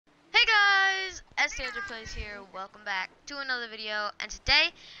Plays here. Welcome back to another video, and today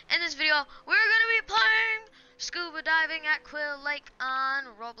in this video we're gonna be playing scuba diving at Quill Lake on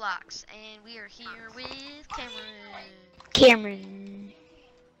Roblox, and we are here with Cameron.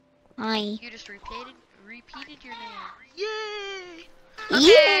 Hi. You just repeated your name. Yay!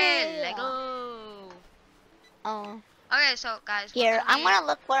 Okay, Let go. Oh. Okay, so guys, Here, I wanna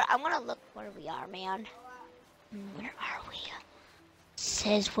look where we are, man. Where are we?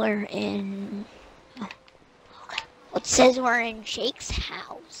 Says we're in. It says we're in Jake's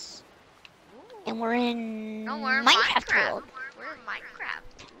house. Ooh. And we're in we're in Minecraft world. We're in Minecraft.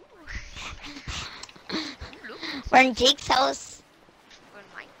 We're in Jake's house. We're in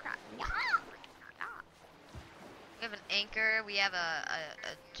Minecraft. Yeah. We have an anchor. We have a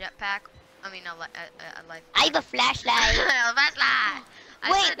jetpack. I mean, a life. I have a flashlight. A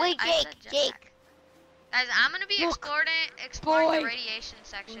flashlight. Wait, Jake. Guys, I'm gonna be exploring the radiation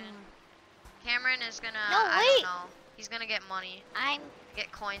section. Cameron is gonna. I don't know. He's gonna get money.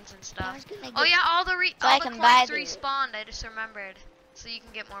 Get coins and stuff. Oh yeah, all the coins respawned. I just remembered, so you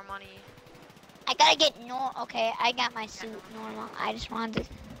can get more money. I gotta get Okay, I got my suit normal. I just wanted to.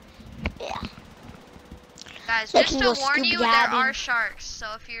 Yeah. Guys, just to warn you, there are sharks.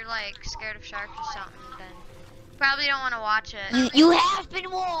 So if you're like scared of sharks or something, then you probably don't want to watch it. You have been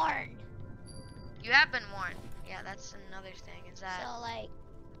warned. You have been warned. Yeah, that's another thing. Is that so like.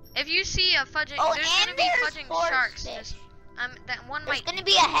 If you see a fudging, there's gonna be fudging sharks. That one there's gonna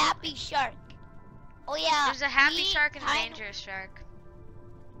be a happy shark. Oh yeah. There's a happy shark and a dangerous shark.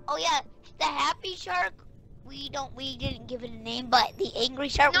 Oh yeah, the happy shark. We didn't give it a name, but the angry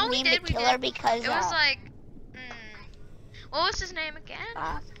shark we named it Killer because it was like. What was his name again?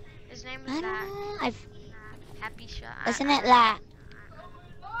 His name was Happy Shark. Isn't it that?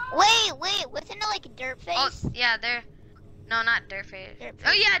 Wait, wasn't it like a dirt face? Oh yeah, no, not dirt face.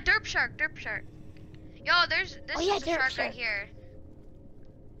 Oh yeah, derp shark. Yo, this is a shark right here.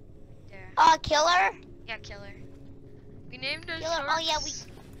 There. Killer? Yeah, Killer. We named the Killer. Oh yeah,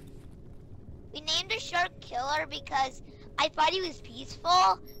 we named the shark Killer because I thought he was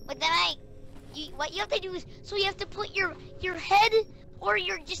peaceful, but then what you have to do is, so you have to put your head or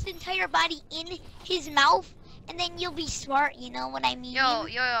your just entire body in his mouth, and then you'll be smart, you know what I mean? Yo,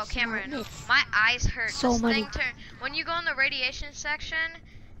 Cameron, my eyes hurt. So many. When you go in the radiation section,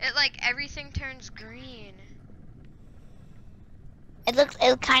 it like everything turns green.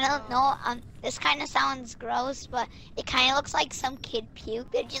 It kind of, this kind of sounds gross, but it kind of looks like some kid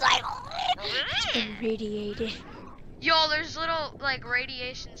puked. They're just like, it's been radiated. Yo, there's little like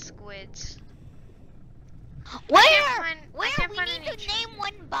radiation squids. Where? We need to name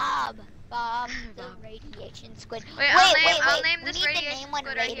one Bob. Bob, the radiation squid. Wait, I'll name this radiation squid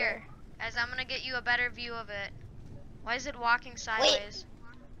right here. Guys, I'm gonna get you a better view of it. Why is it walking sideways?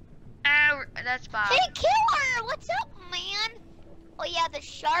 Oh, that's Bob. Hey, Killer! What's up, man? Oh yeah, the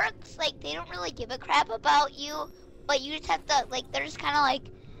sharks, like, they don't really give a crap about you, but you just have to, like, they're just kind of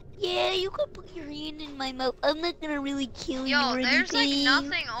like, yeah, you can put your hand in my mouth. I'm not gonna really kill you or anything. Yo, there's like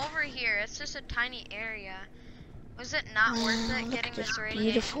nothing over here. It's just a tiny area. Was it not worth it getting this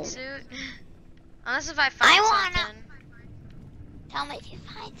radiation suit? Unless if I find something. Tell me if you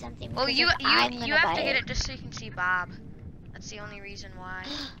find something. Oh, you have to get it just so you can see Bob. That's the only reason why.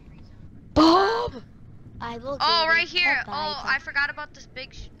 Bob! I will. Oh, right here. Oh, I forgot about this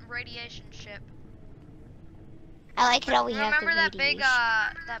big radiation ship. I like it how we have the Remember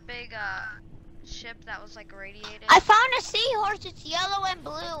that big ship that was like radiated? I found a seahorse. It's yellow and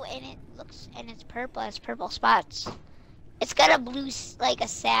blue, and it's purple. It's purple spots. It's got a blue, like a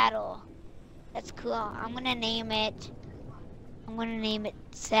saddle. That's cool. I'm gonna name it. I'm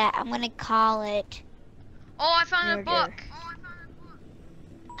gonna call it. Oh, I found a book.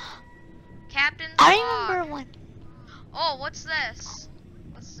 Captain's I log. remember one. Oh, what's this?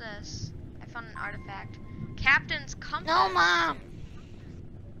 What's this? I found an artifact. Captain's compass. No, Mom.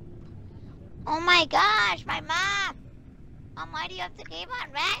 Oh my gosh, my mom. Why do you have to keep on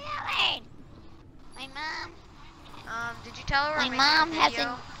rattling? My mom. Did you tell her? My mom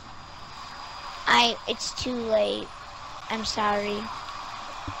hasn't. It's too late. I'm sorry.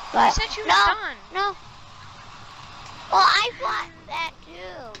 But you said you were done. No. Well, I want that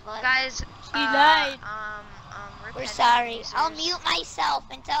too. But guys, she lied. We're sorry. Users. I'll mute myself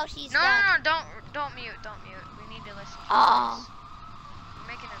until she's done. No, don't mute. We need to listen. Oh. We're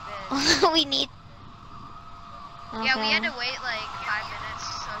making a vid. We need. Okay. Yeah, we had to wait like 5 minutes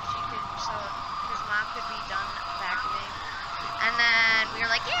so his mom could be done vacuuming, and then we were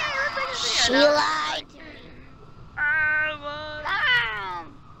like, yeah, we're making a video. She lied to me.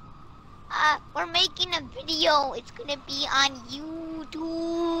 Mom. We're making a video. It's gonna be on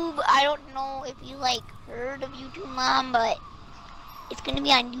YouTube. I don't know if you like heard of YouTube Mom, but it's gonna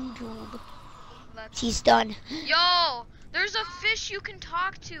be on YouTube. She's done. Yo, there's a fish you can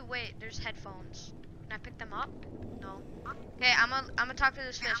talk to. Wait, there's headphones. Can I pick them up? No. Okay, I'm gonna talk to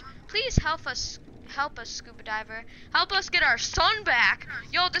this fish. Please help us, scuba diver. Help us get our son back.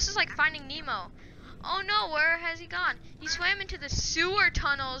 Yo, this is like Finding Nemo. Oh no, where has he gone? He swam into the sewer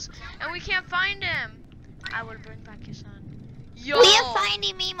tunnels, and we can't find him. I will bring back your son. Yo. We have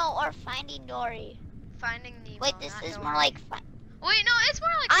Finding Nemo or Finding Dory. Finding Nemo. Wait, this is Dory. more like. Wait, no, it's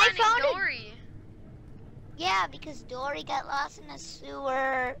more like Finding Dory. Yeah, because Dory got lost in a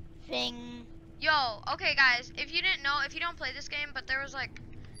sewer thing. Yo, okay guys, if you didn't know, if you don't play this game, but there was like,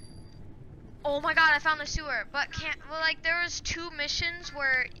 oh my god, I found the sewer, but there was 2 missions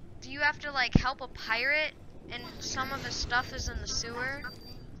where you have to like help a pirate, and some of the stuff is in the sewer.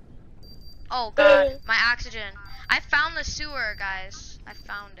 Oh god, my oxygen. I found the sewer, guys. I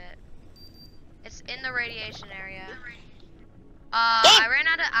found it. It's in the radiation area. I ran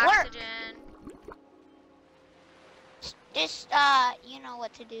out of oxygen. Just, you know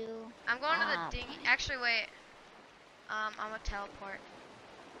what to do. I'm going to the dinghy. Actually, wait. I'm gonna teleport.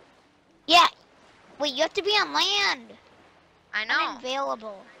 Yeah. Wait, you have to be on land. I know.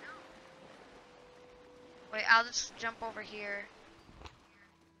 Unavailable. Wait, I'll just jump over here.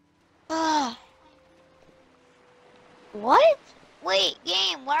 What? Wait,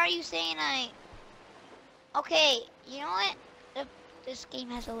 game, why are you saying Okay, you know what? This game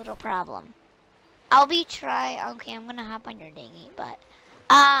has a little problem. Okay, I'm gonna hop on your dinghy, but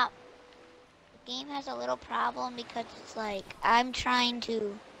the game has a little problem because it's like I'm trying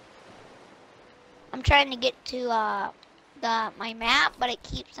to get to my map, but it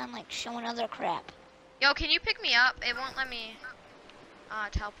keeps on like showing other crap. Yo, can you pick me up? It won't let me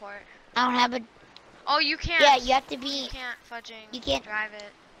teleport. I don't have a. Oh, you can't. Yeah, you have to be. You can't fudging. You can't drive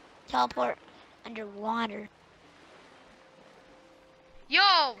it. Teleport underwater.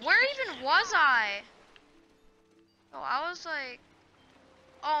 Yo, where even was I? Oh, I was like,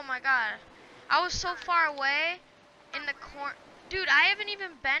 oh my god, I was so far away in the corner. Dude, I haven't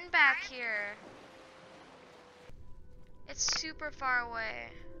even been back here. It's super far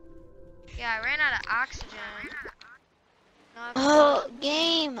away. Yeah, I ran out of oxygen. Oh,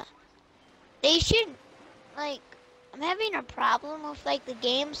 game. They should, like, I'm having a problem with, like, the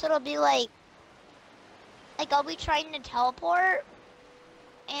game, so it'll be, like, I'll be trying to teleport,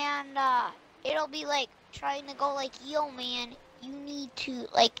 and, it'll be, like, trying to go, like, yo, man, you need to,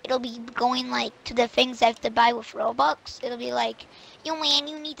 like, it'll be going, like, to the things I have to buy with Robux. It'll be like, yo, man,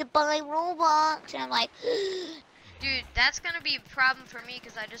 you need to buy Robux, and I'm like, dude, that's gonna be a problem for me,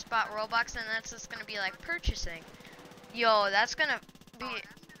 because I just bought Robux, and that's just gonna be, like, purchasing. Yo, that's gonna be,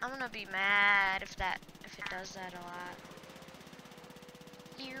 I'm gonna be mad if it does that a lot.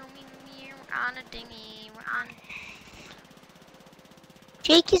 We're on a dinghy.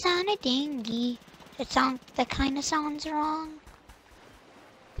 Jake is on a dinghy. That kind of sounds wrong.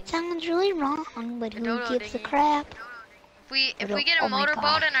 It sounds really wrong, but who gives a crap? If we get a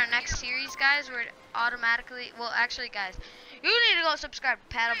motorboat in our next series, guys, we're automatically, well, actually, guys, you need to go subscribe to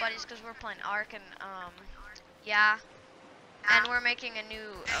Paddle Buddies because we're playing Ark and yeah. And we're making a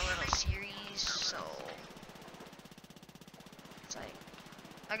little series, so it's like,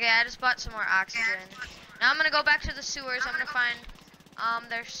 okay, I just bought some more oxygen. Now I'm gonna go back to the sewers. I'm gonna find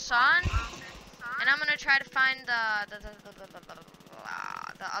their son, and I'm gonna try to find the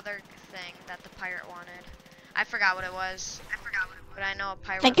other thing that the pirate wanted. I forgot what it was. But I know a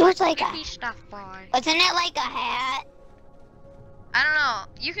pirate. Like it was like a stuff boy. Wasn't it like a hat? I don't know.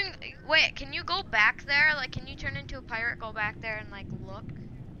 You can wait. Can you go back there? Like, can you turn into a pirate? Go back there and like look,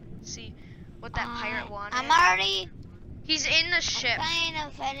 see what that pirate wanted. I'm already. He's in the ship. Kind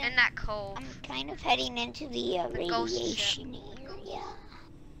of heading, in that cove. I'm kind of heading into the radiation area.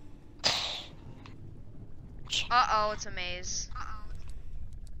 Uh-oh, it's a maze.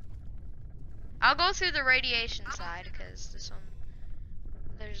 I'll go through the radiation side because this one,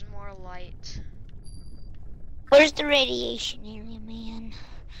 there's more light. Where's the radiation area, man?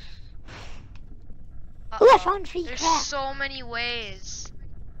 Ooh, I found free crap. There's so many ways.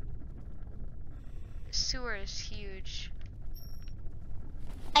 The sewer is huge.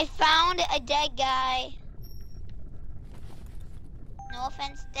 I found a dead guy. No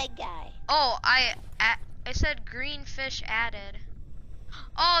offense, dead guy. Oh, I said green fish added.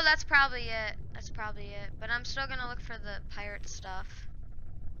 Oh, that's probably it. That's probably it. But I'm still gonna look for the pirate stuff.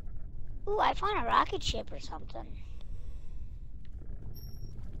 Ooh, I found a rocket ship or something.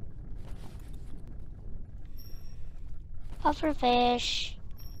 Pufferfish.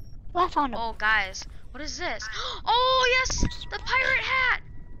 Ooh, I found a... Oh, guys, what is this? Oh, yes, the pirate hat.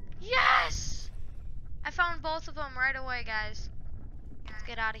 found both of them right away, guys. Let's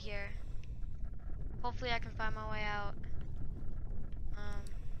get out of here. Hopefully I can find my way out.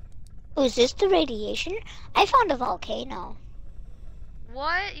 Oh, is this the radiation? I found a volcano.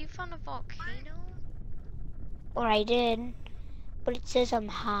 What? You found a volcano? Or I did. But it says I'm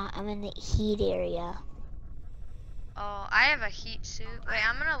hot. I'm in the heat area. Oh, I have a heat suit. Wait,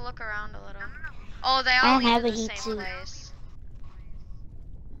 I'm gonna look around a little. Oh, they all I don't lead have to a the heat same suit. place.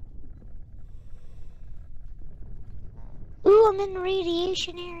 Ooh, I'm in the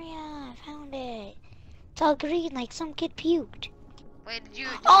radiation area. I found it. It's all green, like some kid puked. Wait, did you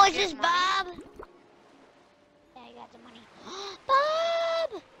Oh, is get this money? Bob? Yeah, I got the money.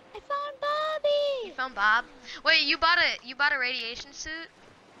 Bob! I found Bobby! You found Bob? Wait, you bought a radiation suit?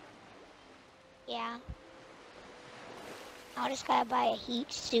 Yeah. I just gotta buy a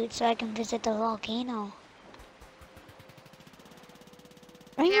heat suit so I can visit the volcano.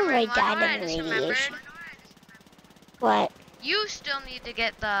 Remember I died in the radiation. What? You still need to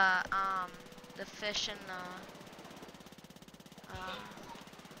get the fish and the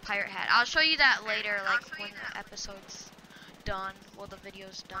pirate hat. I'll show you that later, like when the episode's done. Well, the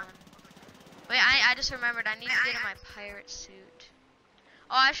video's done. Wait, I just remembered I need to get in my pirate suit.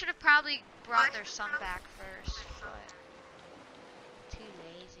 Oh, I should have probably brought their son back first, but too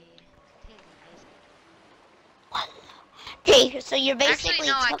lazy. Okay, so you're basically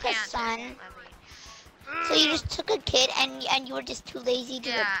Actually, no, took a son. So you just took a kid and you were just too lazy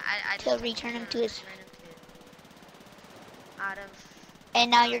to return him to his. Out of.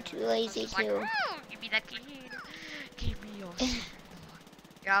 And now you're too lazy like, to. Give me that kid. Give me your son.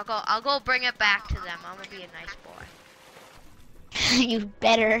 Yeah, I'll go bring it back to them. I'm gonna be a nice boy. You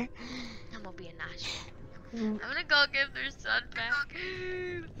better. I'm gonna be a nice boy. I'm gonna go give their son back.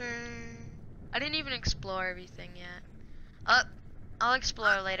 I didn't even explore everything yet. I'll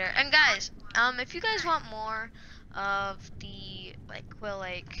explore later. And guys, if you guys want more of the Quill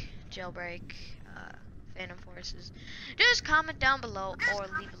Lake jailbreak, Phantom Forces, just comment down below or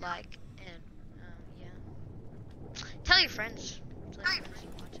leave a like. And yeah, tell your friends.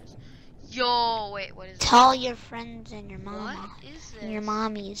 Watch us. Yo, wait, what is this? Tell your friends and your mama. What is this? And your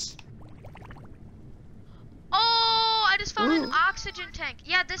mommies. Oh, I just found an oxygen tank.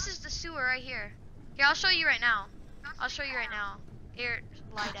 Yeah, this is the sewer right here. Here, I'll show you right now. I'll show you right now. Here,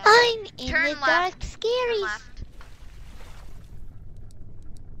 lie down. I'm in Turn the left. dark Turn scaries. left.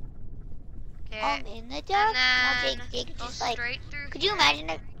 Okay. I'm in the dark. And No, then go just like. straight through. Could you imagine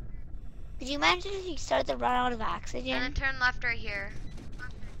if? Could you imagine if you started to run out of oxygen? And then turn left right here.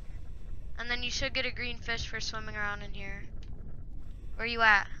 And then you should get a green fish for swimming around in here. Where are you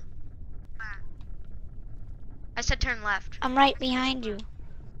at? I said turn left. I'm right behind you.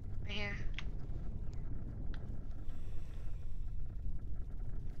 Right here.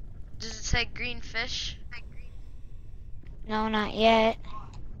 Does it say green fish? No, not yet.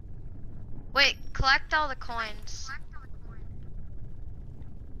 Wait, collect all the coins.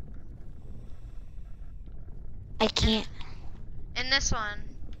 I can't. In this one.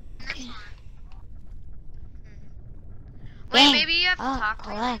 Okay. Wait, Dang. maybe you have to talk to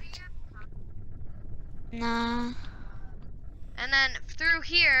me. Collect. Nah. And then through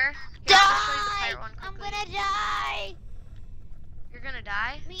here. Die! I'll show you the pirate one I'm quickly. gonna die. You're gonna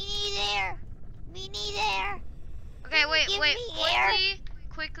die? Me neither. Me neither. Okay, wait. Give me air.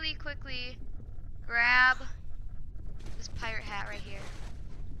 Quickly. Grab this pirate hat right here.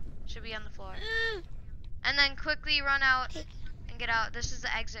 Should be on the floor. And then quickly run out and get out. This is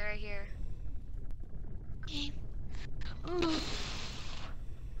the exit right here.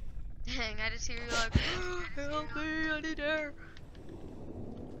 Dang, I just hear you like, help me, I need air.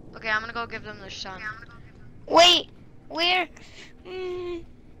 Okay, I'm gonna go give them their son. Wait, where?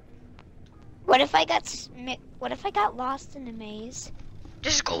 What if I got lost in the maze?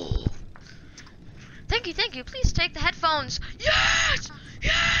 Just go. Thank you. Please take the headphones. Yes!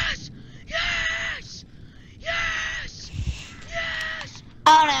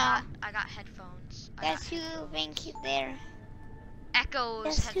 Oh no. I got headphones. Guess who been keep there? Echoes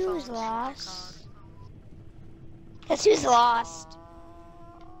Guess headphones. who's lost? Guess who's lost?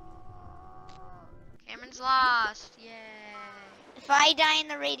 Cameron's lost. Yay. If I die in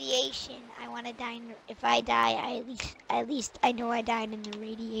the radiation, I want to die in the, if I die, at least I know I died in the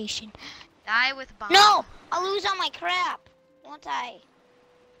radiation. Die with bomb. No! I'll lose all my crap, won't I?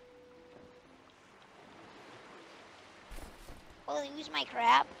 Will I lose my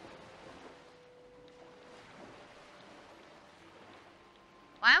crap?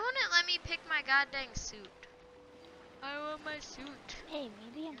 Why won't it let me pick my goddamn suit? I want my suit. Hey,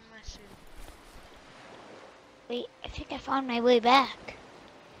 maybe I'm... My suit. Wait, I think I found my way back.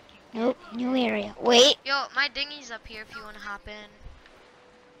 Nope, new area. Wait. Yo, my dinghy's up here if you want to hop in.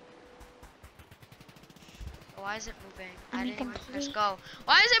 Why is it moving? I didn't even press go.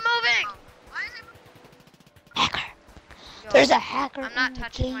 Why is it moving? Hacker. Yo, There's a hacker I'm not in the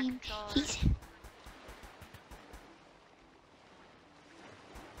touching my game. controller.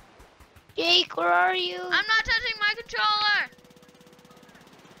 Jake, where are you? I'm not touching my controller.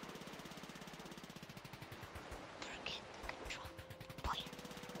 Forget the control. Boy.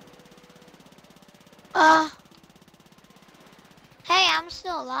 Hey, I'm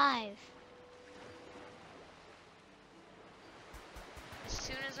still alive. As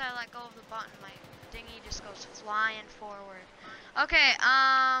soon as I let go of the button, my dinghy just goes flying forward. Okay,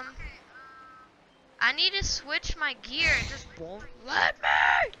 I need to switch my gear. It just won't let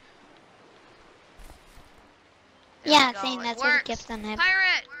me. There Yeah, we go. saying It that's works. what it kept on happening.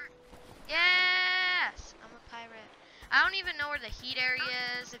 Pirate! Yes! I'm a pirate. I don't even know where the heat area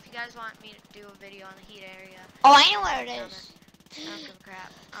is. If you guys want me to do a video on the heat area. Oh, I know where it is. I don't give a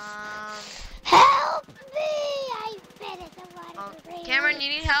crap. Help me! I bet it's a water grenade. Cameron, you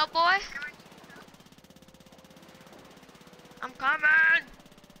need help, boy? I'm coming!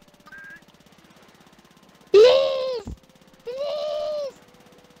 Please! Please!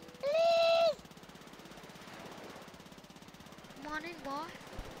 Please! Come on in, boy.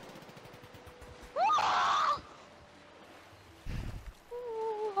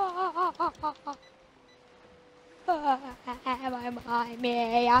 My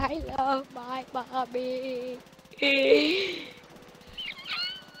mommy, I love my mommy.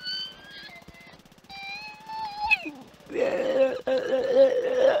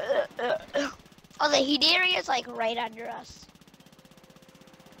 Oh, the heat area is like right under us.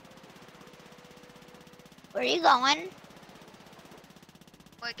 Where are you going?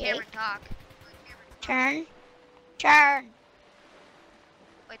 Wait, Cameron, talk. Turn. Turn.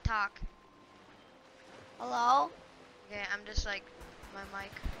 Wait, talk. Hello? Okay, I'm just like, my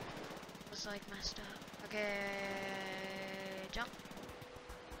mic was like messed up. Okay, jump.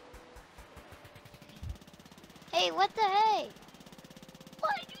 Hey, what the hey? Why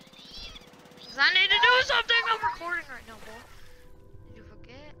did you leave? Cause I need to do something. I'm recording right now, boy. Did you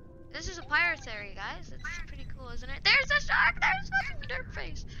forget? This is a pirate's area, guys. It's pretty cool, isn't it? There's a shark. There's fucking dirt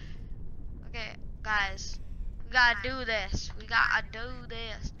face. Okay, guys, we gotta do this. We gotta do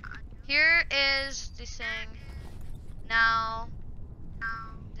this. Here is the thing. Now,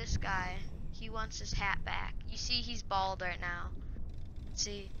 this guy, he wants his hat back. You see, he's bald right now.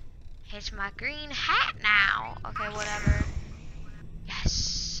 See, it's my green hat now. Okay, whatever.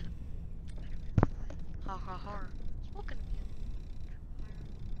 Yes. Ha ha ha. Smoking.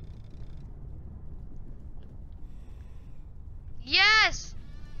 Yes!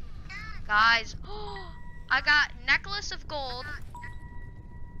 Guys, I got necklace of gold,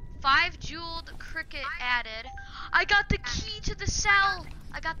 5 jeweled cricket added. I got the key to the cell.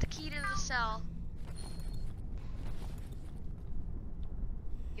 I got the key to the cell.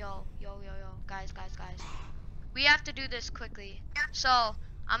 Yo, guys. We have to do this quickly. So,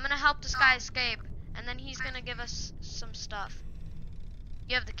 I'm gonna help this guy escape, and then he's gonna give us some stuff.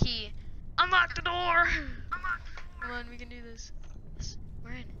 You have the key. Unlock the door! Come on, we can do this. Yes,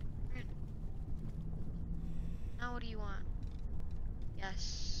 we're in. Now what do you want?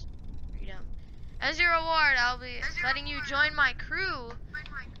 Yes, freedom. As your reward, I'll be letting you join my crew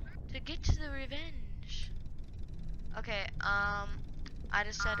to get to the revenge. Okay, I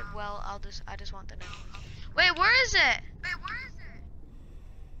just said, well, I just want the necklace. Wait, where is it?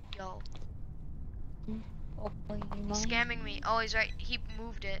 Yo. He's scamming me. Oh, he's right. He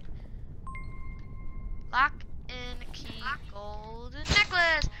moved it. Lock in key golden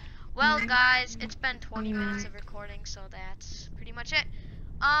necklace. Well, guys, it's been 20 minutes of recording, so that's pretty much it.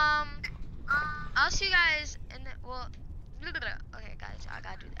 I'll see you guys in the, well, okay, guys, I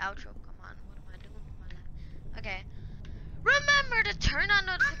gotta do the outro. Come on, what am I doing with my life? Okay. Remember to turn on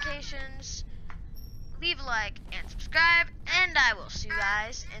notifications, leave a like, and subscribe, and I will see you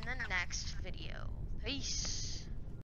guys in the next video. Peace.